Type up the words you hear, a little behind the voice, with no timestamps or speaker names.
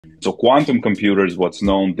So quantum computers, what's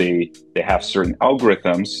known, they have certain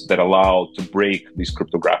algorithms that allow to break these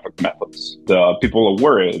cryptographic methods. The people are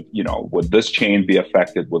worried, would this chain be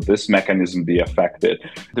affected? Would this mechanism be affected?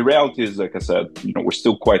 The reality is, like I said, we're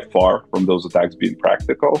still quite far from those attacks being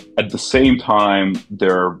practical. At the same time,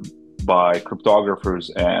 by cryptographers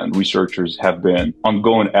and researchers have been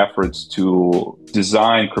ongoing efforts to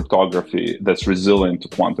design cryptography that's resilient to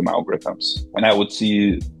quantum algorithms. And I would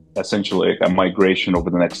see essentially a migration over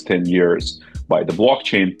the next 10 years by the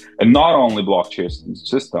blockchain, and not only blockchain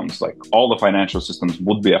systems, like all the financial systems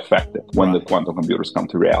would be affected when the quantum computers come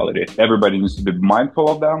to reality. Everybody needs to be mindful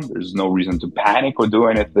of them. There's no reason to panic or do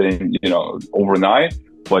anything, overnight.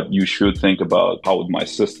 But you should think about how would my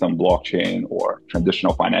system, blockchain or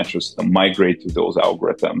traditional financial system, migrate to those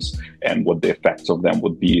algorithms and what the effects of them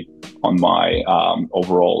would be on my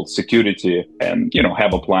overall security, and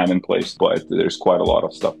have a plan in place. But there's quite a lot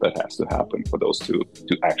of stuff that has to happen for those to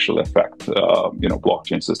actually affect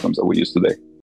blockchain systems that we use today.